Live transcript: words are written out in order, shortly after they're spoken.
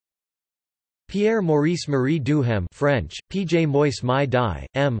Pierre Maurice Marie Duhem French, P.J. Moïse Mai Die,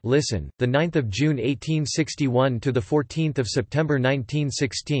 M. Listen, the 9th of June 1861 to the 14th of September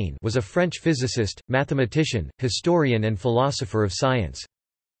 1916 was a French physicist, mathematician, historian and philosopher of science.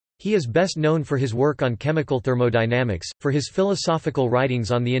 He is best known for his work on chemical thermodynamics, for his philosophical writings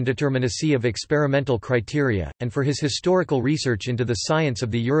on the indeterminacy of experimental criteria, and for his historical research into the science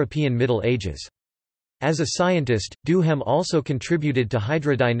of the European Middle Ages. As a scientist, Duhem also contributed to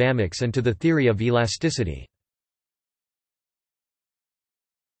hydrodynamics and to the theory of elasticity.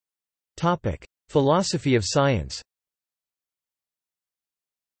 Philosophy of science.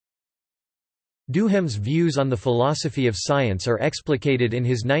 Duhem's views on the philosophy of science are explicated in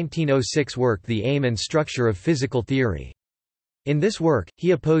his 1906 work The Aim and Structure of Physical Theory. In this work,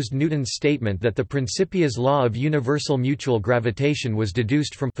 he opposed Newton's statement that the Principia's law of universal mutual gravitation was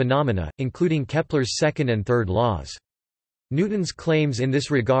deduced from phenomena, including Kepler's second and third laws. Newton's claims in this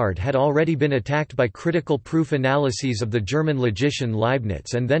regard had already been attacked by critical proof analyses of the German logician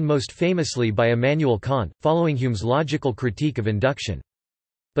Leibniz and then most famously by Immanuel Kant, following Hume's logical critique of induction.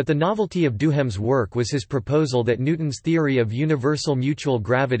 But the novelty of Duhem's work was his proposal that Newton's theory of universal mutual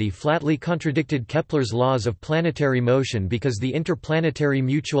gravity flatly contradicted Kepler's laws of planetary motion because the interplanetary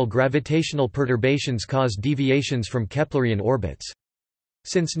mutual gravitational perturbations caused deviations from Keplerian orbits.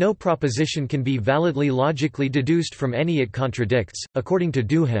 Since no proposition can be validly logically deduced from any it contradicts, according to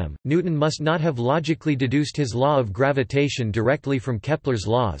Duhem, Newton must not have logically deduced his law of gravitation directly from Kepler's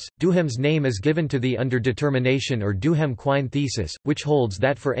laws. Duhem's name is given to the underdetermination or Duhem-Quine thesis, which holds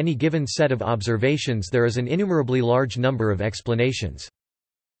that for any given set of observations there is an innumerably large number of explanations.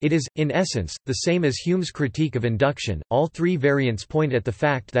 It is, in essence, the same as Hume's critique of induction. All three variants point at the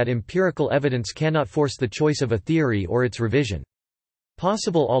fact that empirical evidence cannot force the choice of a theory or its revision.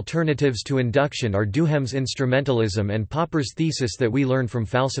 Possible alternatives to induction are Duhem's instrumentalism and Popper's thesis that we learn from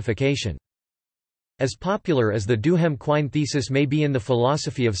falsification. As popular as the Duhem-Quine thesis may be in the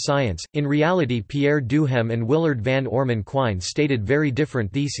philosophy of science, in reality Pierre Duhem and Willard van Orman Quine stated very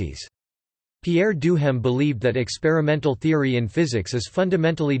different theses. Pierre Duhem believed that experimental theory in physics is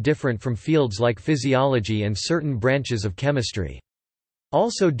fundamentally different from fields like physiology and certain branches of chemistry.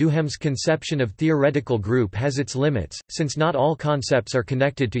 Also, Duhem's conception of theoretical group has its limits, since not all concepts are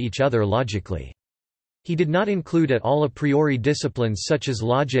connected to each other logically. He did not include at all a priori disciplines such as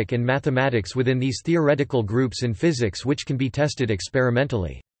logic and mathematics within these theoretical groups in physics which can be tested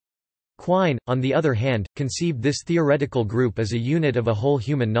experimentally. Quine, on the other hand, conceived this theoretical group as a unit of a whole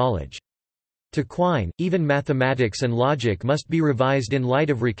human knowledge. To Quine, even mathematics and logic must be revised in light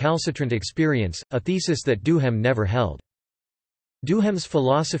of recalcitrant experience, a thesis that Duhem never held. Duhem's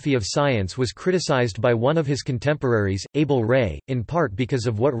philosophy of science was criticized by one of his contemporaries, Abel Ray, in part because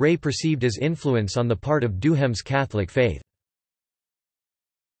of what Ray perceived as influence on the part of Duhem's Catholic faith.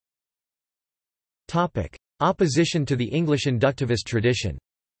 Opposition to the English inductivist tradition.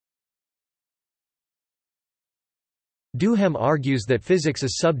 Duhem argues that physics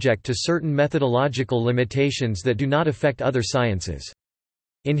is subject to certain methodological limitations that do not affect other sciences.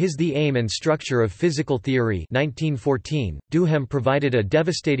 In his The Aim and Structure of Physical Theory 1914, Duhem provided a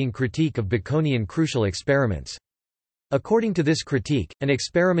devastating critique of Baconian crucial experiments. According to this critique, an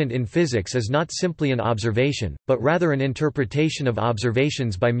experiment in physics is not simply an observation, but rather an interpretation of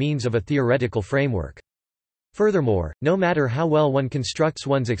observations by means of a theoretical framework. Furthermore, no matter how well one constructs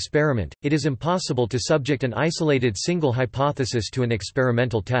one's experiment, it is impossible to subject an isolated single hypothesis to an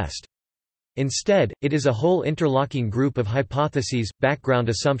experimental test. Instead, it is a whole interlocking group of hypotheses, background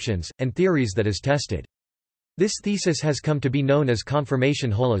assumptions, and theories that is tested. This thesis has come to be known as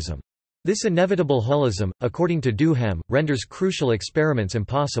confirmation holism. This inevitable holism, according to Duhem, renders crucial experiments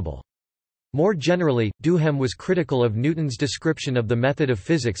impossible. More generally, Duhem was critical of Newton's description of the method of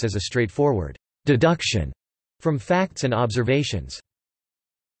physics as a straightforward deduction from facts and observations.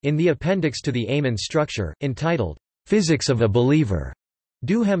 In the appendix to the Aim and Structure, entitled, Physics of a Believer,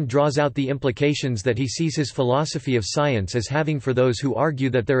 Duhem draws out the implications that he sees his philosophy of science as having for those who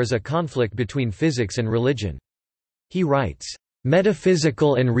argue that there is a conflict between physics and religion. He writes,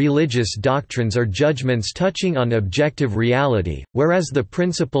 "Metaphysical and religious doctrines are judgments touching on objective reality, whereas the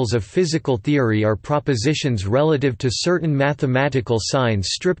principles of physical theory are propositions relative to certain mathematical signs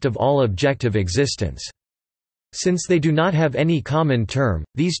stripped of all objective existence. Since they do not have any common term,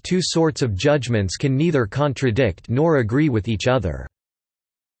 these two sorts of judgments can neither contradict nor agree with each other."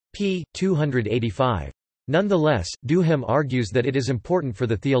 p. 285. Nonetheless, Duhem argues that it is important for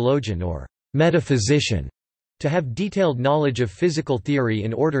the theologian or metaphysician to have detailed knowledge of physical theory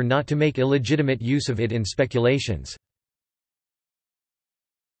in order not to make illegitimate use of it in speculations.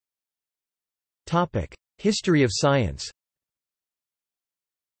 History of science.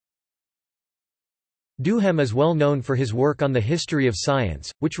 Duhem is well known for his work on the history of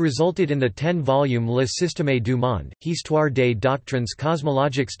science, which resulted in the 10-volume Le Système du Monde, Histoire des doctrines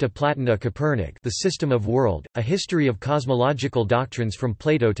cosmologiques de Platon à Copernic, The System of World, a history of cosmological doctrines from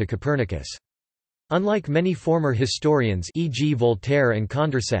Plato to Copernicus. Unlike many former historians, e.g. Voltaire and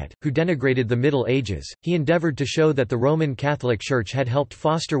Condorcet, who denigrated the Middle Ages, he endeavored to show that the Roman Catholic Church had helped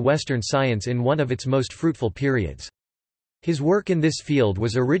foster Western science in one of its most fruitful periods. His work in this field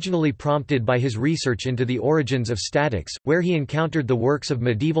was originally prompted by his research into the origins of statics, where he encountered the works of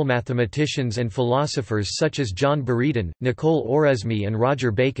medieval mathematicians and philosophers such as John Buridan, Nicole Oresme and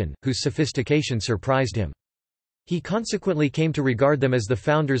Roger Bacon, whose sophistication surprised him. He consequently came to regard them as the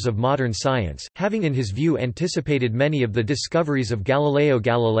founders of modern science, having in his view anticipated many of the discoveries of Galileo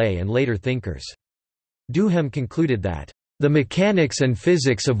Galilei and later thinkers. Duhem concluded that, "...the mechanics and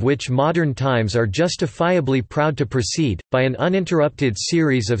physics of which modern times are justifiably proud to proceed, by an uninterrupted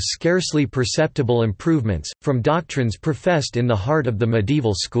series of scarcely perceptible improvements, from doctrines professed in the heart of the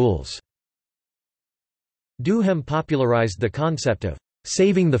medieval schools." Duhem popularized the concept of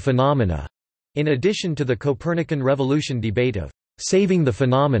 «saving the phenomena», in addition to the Copernican revolution debate of «saving the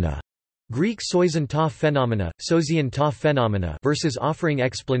phenomena» Greek soisin ta phenomena, sosian ta phenomena versus offering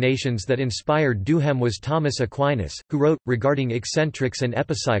explanations that inspired Duhem was Thomas Aquinas, who wrote, regarding eccentrics and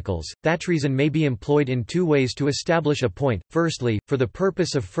epicycles, that reason may be employed in two ways to establish a point, firstly, for the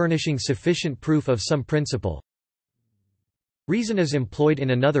purpose of furnishing sufficient proof of some principle. Reason is employed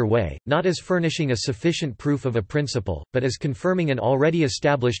in another way, not as furnishing a sufficient proof of a principle, but as confirming an already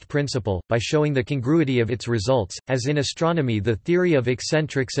established principle, by showing the congruity of its results, as in astronomy the theory of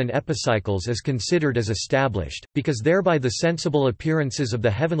eccentrics and epicycles is considered as established, because thereby the sensible appearances of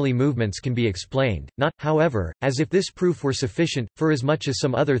the heavenly movements can be explained, not, however, as if this proof were sufficient, forasmuch as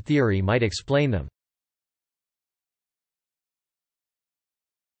some other theory might explain them.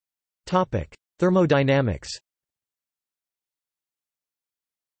 Thermodynamics.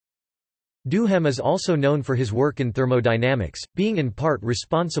 Duhem is also known for his work in thermodynamics, being in part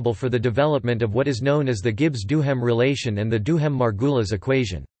responsible for the development of what is known as the Gibbs-Duhem relation and the Duhem-Margulis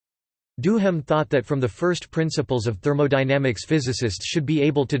equation. Duhem thought that from the first principles of thermodynamics physicists should be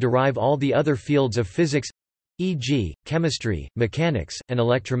able to derive all the other fields of physics, e.g., chemistry, mechanics, and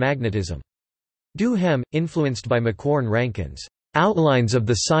electromagnetism. Duhem, influenced by Macquorn-Rankin's Outlines of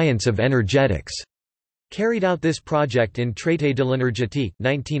the Science of Energetics, carried out this project in Traité de l'énergétique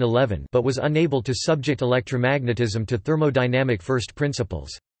 1911 but was unable to subject electromagnetism to thermodynamic first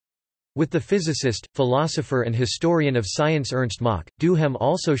principles. With the physicist, philosopher and historian of science Ernst Mach, Duhem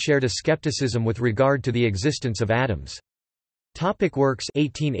also shared a skepticism with regard to the existence of atoms. Topic works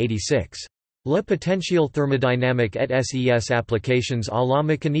 1886. Le potentiel thermodynamique et ses applications à la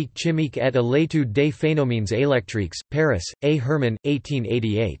mécanique chimique et à l'étude des phénomènes électriques, Paris, A. Hermann,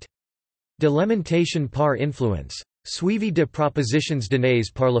 1888. De l'alimentation par influence. Suivi de propositions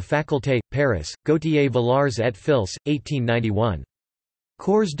données par la faculté, Paris, Gautier Villars et Fils, 1891.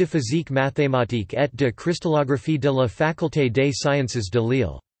 Cours de physique mathématique et de cristallographie de la faculté des sciences de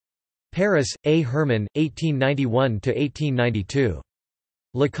Lille. Paris, A. Hermann, 1891–1892.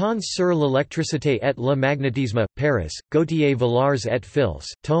 Leçons sur l'électricité et le magnétisme, Paris, Gautier Villars et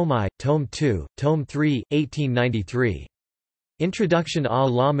Fils, Tome I, Tome II, Tome III, 1893. Introduction à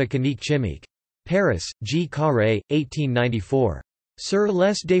la mécanique chimique. Paris, G. Carré, 1894. Sur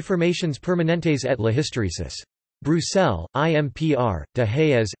les déformations permanentes et la hysteresis. Bruxelles, IMPR, de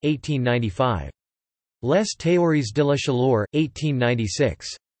Hayes, 1895. Les théories de la chaleur,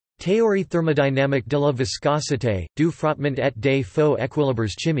 1896. Théorie thermodynamique de la viscosité, du frottement et des faux équilibres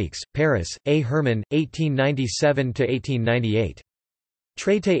chimiques, Paris, A. Hermann, 1897–1898.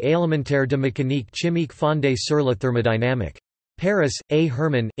 Traité élémentaire de mécanique chimique fondé sur la thermodynamique. Paris, A.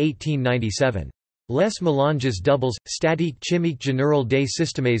 Hermann, 1897. Les mélanges doubles, statique chimique générale des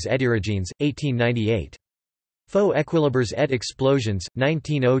systèmes hétérogènes, 1898. Faux équilibres et explosions,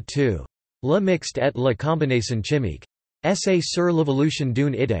 1902. Le mixte et la combinaison chimique. Essai sur l'évolution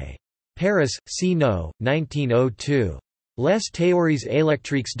d'une idée. Paris, C. No, 1902. Les théories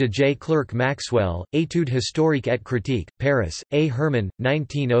électriques de J. Clerk Maxwell, Études historiques et critiques, Paris, A. Hermann,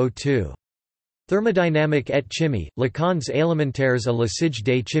 1902. Thermodynamique et chimie, Leçons élémentaires à l'usage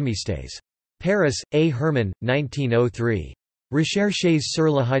des chimistes. Paris, A. Hermann, 1903. Recherches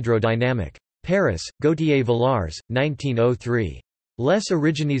sur la hydrodynamique. Paris, Gautier Villars, 1903. Les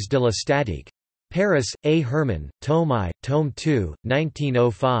origines de la statique. Paris, A. Hermann, Tome I, Tome II,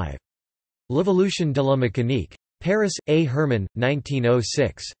 1905. L'évolution de la mécanique. Paris, A. Hermann,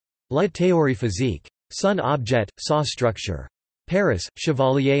 1906. La théorie physique. Son objet, sa structure. Paris,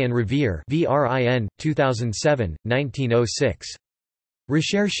 Chevalier and Rivière VRIN, 2007, 1906.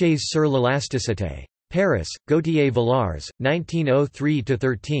 Recherches sur l'élasticité. Paris, Gauthier-Villars,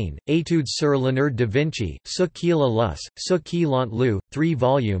 1903–13, Études sur Léonard da Vinci, Ce qui la lus, ce qui l'ont lu,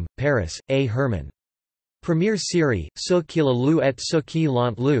 3-volume, Paris, A. Hermann. Première série, Ce qui la lu et ce qui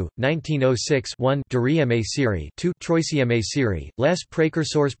l'ont lu, 1906 1 Deuxième série 2 Troisième série, Les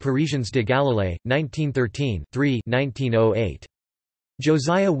précurseurs parisiens de Galilée, 1913 3 1908.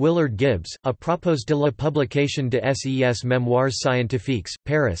 Josiah Willard Gibbs, à propos de la publication de ses Mémoires scientifiques,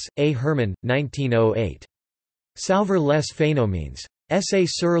 Paris, A. Hermann, 1908. Savoir les phénomènes. Essai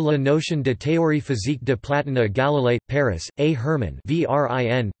sur la notion de théorie physique de Platon à Galilée, Paris, A. Hermann,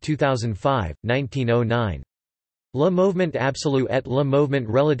 VRIN, 2005, 1909. Le mouvement absolu et le mouvement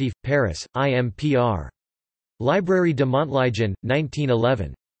relatif, Paris, IMPR. Librairie de Montligent,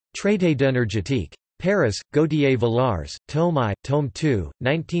 1911. Traité d'énergétique. Paris, Gauthier-Villars, Tome I, Tome II,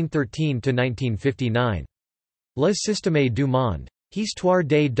 1913–1959. Le système du monde. Histoire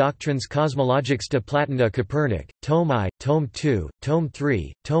des doctrines cosmologiques de Platon à Copernic, Tome I, Tome II, Tome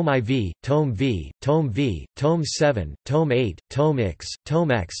III, Tome IV, Tome V, Tome V, Tome VII, Tome VIII, Tome X,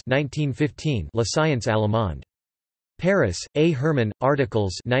 Tome X 1915 La science allemande. Paris, A. Hermann,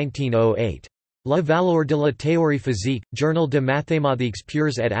 Articles 1908. La valeur de la théorie physique, Journal de mathématiques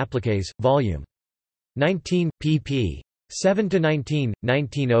pures et appliquées, Vol. 19, pp. 7–19,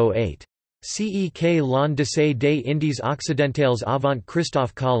 1908. Cek l'Ondyssée des Indes occidentales avant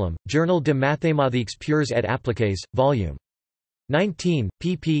Christophe Colomb, Journal de mathématiques pures et appliquées, Vol. 19,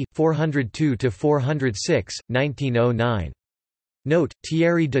 pp. 402–406, 1909. Note,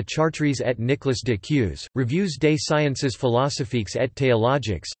 Thierry de Chartres et Nicolas de Cues, Reviews des sciences philosophiques et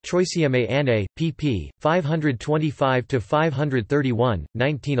théologiques, Troisième année, pp. 525–531,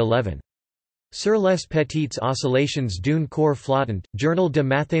 1911. Sur les petites oscillations d'une corps flottant, Journal de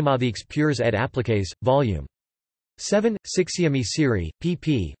mathématiques pures et appliquées, Vol. 7, 6e série,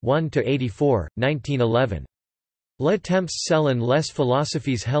 pp. 1–84, 1911. Le temps selon les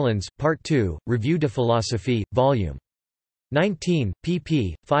philosophies Helens, Part 2, Revue de philosophie, Vol. 19,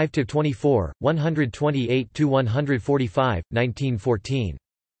 pp. 5–24, 128–145, 1914.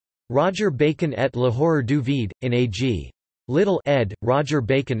 Roger Bacon et le horreur du vide, in A.G. Little ed., Roger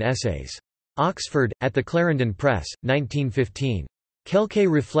Bacon Essays. Oxford, at the Clarendon Press, 1915. Quelques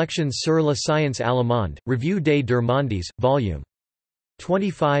réflexions sur la science allemande, Revue des deux mondes, Vol.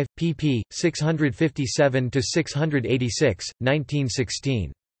 25, pp. 657–686,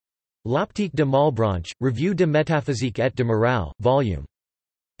 1916. L'optique de Malebranche, Revue de métaphysique et de morale, Vol.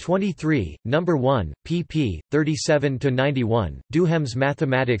 23, No. 1, pp. 37–91, Duhem's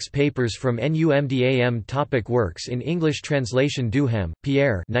Mathematics Papers from NUMDAM. Topic works in English translation. Duhem,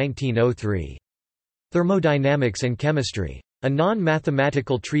 Pierre 1903. Thermodynamics and Chemistry. A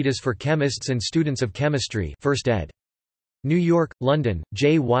non-mathematical treatise for chemists and students of chemistry, 1st ed. New York, London,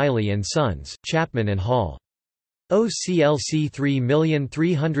 J. Wiley & Sons, Chapman and Hall. OCLC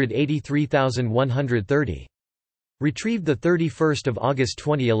 3383130. Retrieved 31 August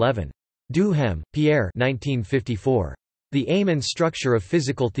 2011. Duhem, Pierre 1954. The Aim and Structure of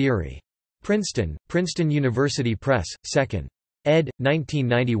Physical Theory. Princeton, Princeton University Press, 2nd. ed.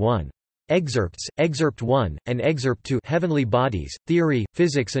 1991. Excerpts, Excerpt 1, and Excerpt 2 Heavenly Bodies, Theory,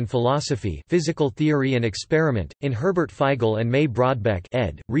 Physics and Philosophy Physical Theory and Experiment, in Herbert Feigl and May Brodbeck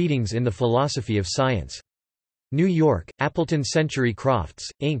ed., Readings in the Philosophy of Science. New York, Appleton Century Crofts,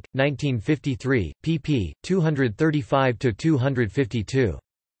 Inc., 1953, pp. 235–252.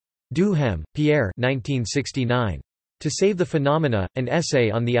 Duhem, Pierre 1969. To Save the Phenomena, An Essay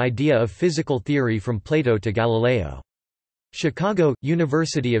on the Idea of Physical Theory from Plato to Galileo. Chicago,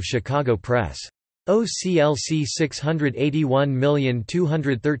 University of Chicago Press. OCLC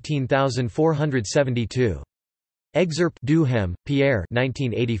 681213472. Excerpt Duhem, Pierre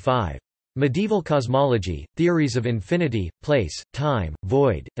 1985. Medieval Cosmology, Theories of Infinity, Place, Time,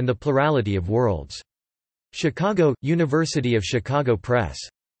 Void, and the Plurality of Worlds. Chicago, University of Chicago Press.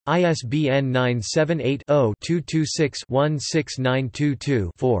 ISBN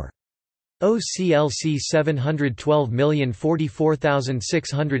 978-0-226-16922-4. OCLC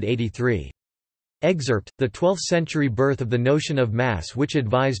 712044683. Excerpt, The 12th-century birth of the notion of mass which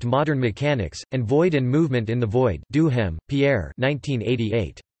advised modern mechanics, and void and movement in the void. Duhem, Pierre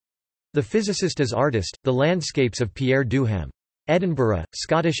 1988. The Physicist as Artist, The Landscapes of Pierre Duhem. Edinburgh,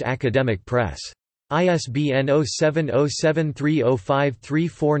 Scottish Academic Press. ISBN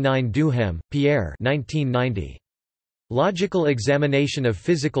 0707305349. Duhem, Pierre 1990. Logical Examination of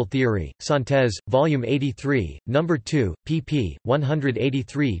Physical Theory, Synthèse, Volume 83, No. 2, pp.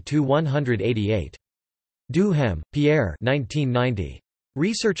 183–188. Duhem, Pierre 1990.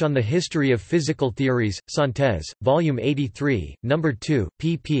 Research on the History of Physical Theories, Synthèse, Volume 83, No. 2,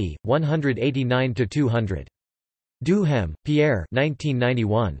 pp. 189–200. Duhem, Pierre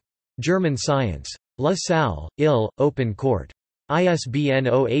 1991. German Science. La Salle, Ill, Open Court. ISBN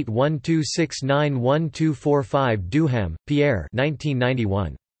 0812691245. Duhem, Pierre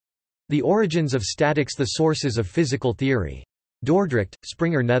 1991. The Origins of Statics, The Sources of Physical Theory. Dordrecht,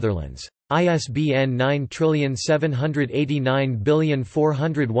 Springer, Netherlands. ISBN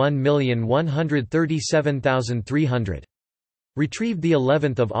 9789401137300. Retrieved the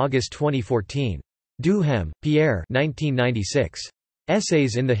 11th of August 2014. Duhem, Pierre 1996.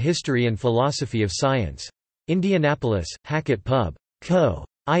 Essays in the History and Philosophy of Science. Indianapolis, Hackett Pub. Co.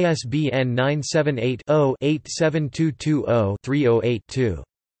 ISBN 978-0-87220-308-2.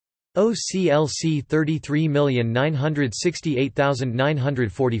 OCLC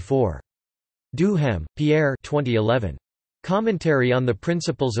 33968944. Duhem, Pierre 2011. Commentary on the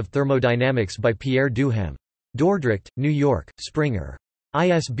Principles of Thermodynamics by Pierre Duhem. Dordrecht, New York, Springer.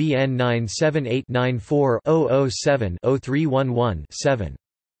 ISBN 978-94-007-0311-7.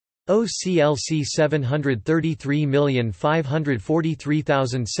 OCLC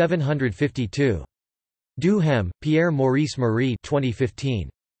 733543752. Duhem, Pierre Maurice Marie 2015.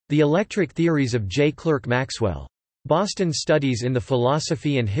 The Electric Theories of J. Clerk Maxwell. Boston Studies in the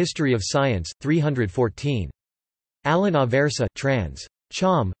Philosophy and History of Science, 314. Alan Aversa, trans.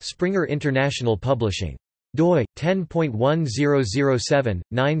 Cham, Springer International Publishing. doi 10.1007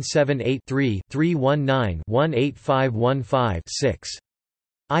 978 319 18515-6.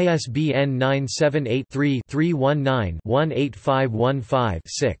 ISBN 978 319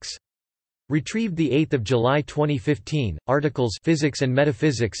 18515-6. Retrieved 8 July 2015. Articles Physics and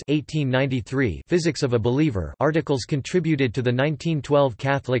Metaphysics 1893 Physics of a Believer. Articles contributed to the 1912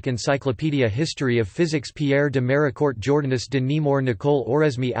 Catholic Encyclopedia History of Physics. Pierre de Maricourt Jordanus de Nemours Nicole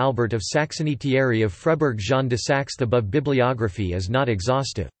Oresme Albert of Saxony Thierry of Freiburg Jean de Saxe. The above bibliography is not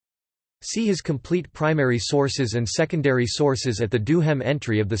exhaustive. See his complete primary sources and secondary sources at the Duhem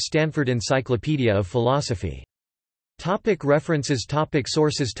entry of the Stanford Encyclopedia of Philosophy. Topic references. Topic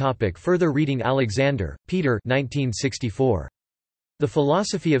sources. Topic further reading. Alexander, Peter 1964. The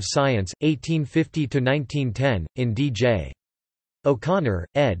Philosophy of Science, 1850–1910, in D.J. O'Connor,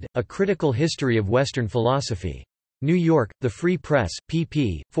 ed., A Critical History of Western Philosophy. New York, The Free Press,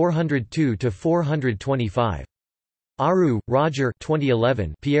 pp. 402–425. Aru, Roger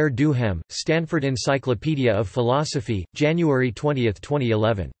 2011. Pierre Duhem, Stanford Encyclopedia of Philosophy, January 20,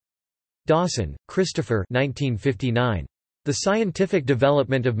 2011. Dawson, Christopher 1959. The Scientific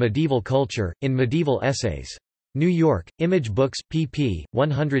Development of Medieval Culture, in Medieval Essays. New York, Image Books, pp.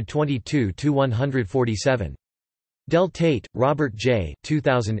 122–147. Del Tate, Robert J.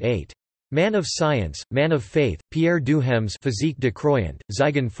 2008. Man of Science, Man of Faith, Pierre Duhem's Physique de Croyant,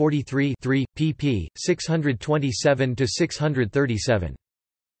 Zygon 43 3, pp. 627–637.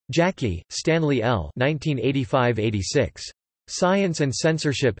 Jackie, Stanley L. 1985–86. Science and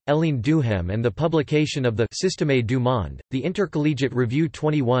Censorship, Éline Duhem and the Publication of the Système du Monde, The Intercollegiate Review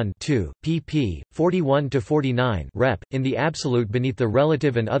 21 2, pp. 41–49 rep. In the Absolute Beneath the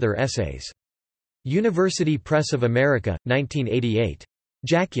Relative and Other Essays. University Press of America, 1988.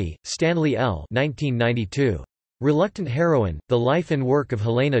 Jackie, Stanley L. 1992. Reluctant Heroine, The Life and Work of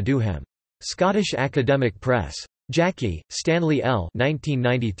Helena Duhem. Scottish Academic Press. Jackie, Stanley L.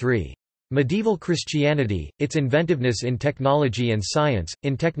 1993. Medieval Christianity, Its Inventiveness in Technology and Science,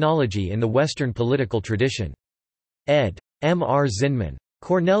 in Technology in the Western Political Tradition. Ed. M. R. Zinman.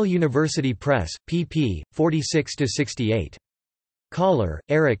 Cornell University Press, pp. 46–68. Kahler,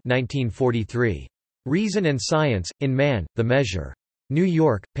 Eric 1943. Reason and Science, in Man, The Measure. New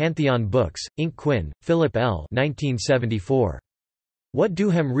York, Pantheon Books, Inc. Quinn, Philip L. 1974. What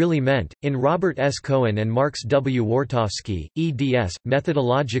Duhem Really Meant, in Robert S. Cohen and Marks W. Wartofsky, eds.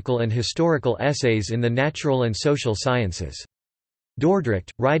 Methodological and Historical Essays in the Natural and Social Sciences.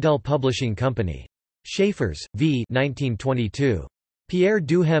 Dordrecht, Rydell Publishing Company. Schaefers, V. 1922. Pierre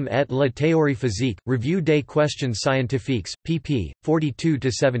Duhem et la théorie physique, Revue des questions scientifiques, pp.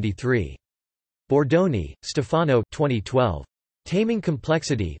 42–73. Bordoni, Stefano 2012. Taming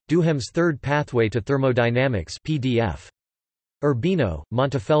Complexity, Duhem's Third Pathway to Thermodynamics PDF. Urbino,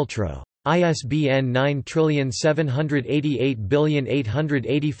 Montefeltro. ISBN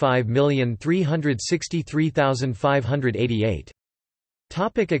 9788885363588.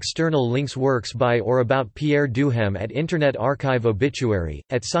 Topic external links. Works by or about Pierre Duhem at Internet Archive. Obituary,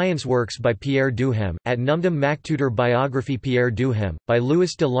 at Science. Works by Pierre Duhem, at Numdum Mactutor. Biography Pierre Duhem, by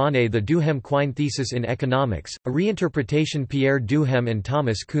Louis Delaunay. The Duhem-Quine Thesis in Economics, a reinterpretation. Pierre Duhem and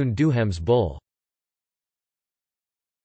Thomas Kuhn. Duhem's Bull.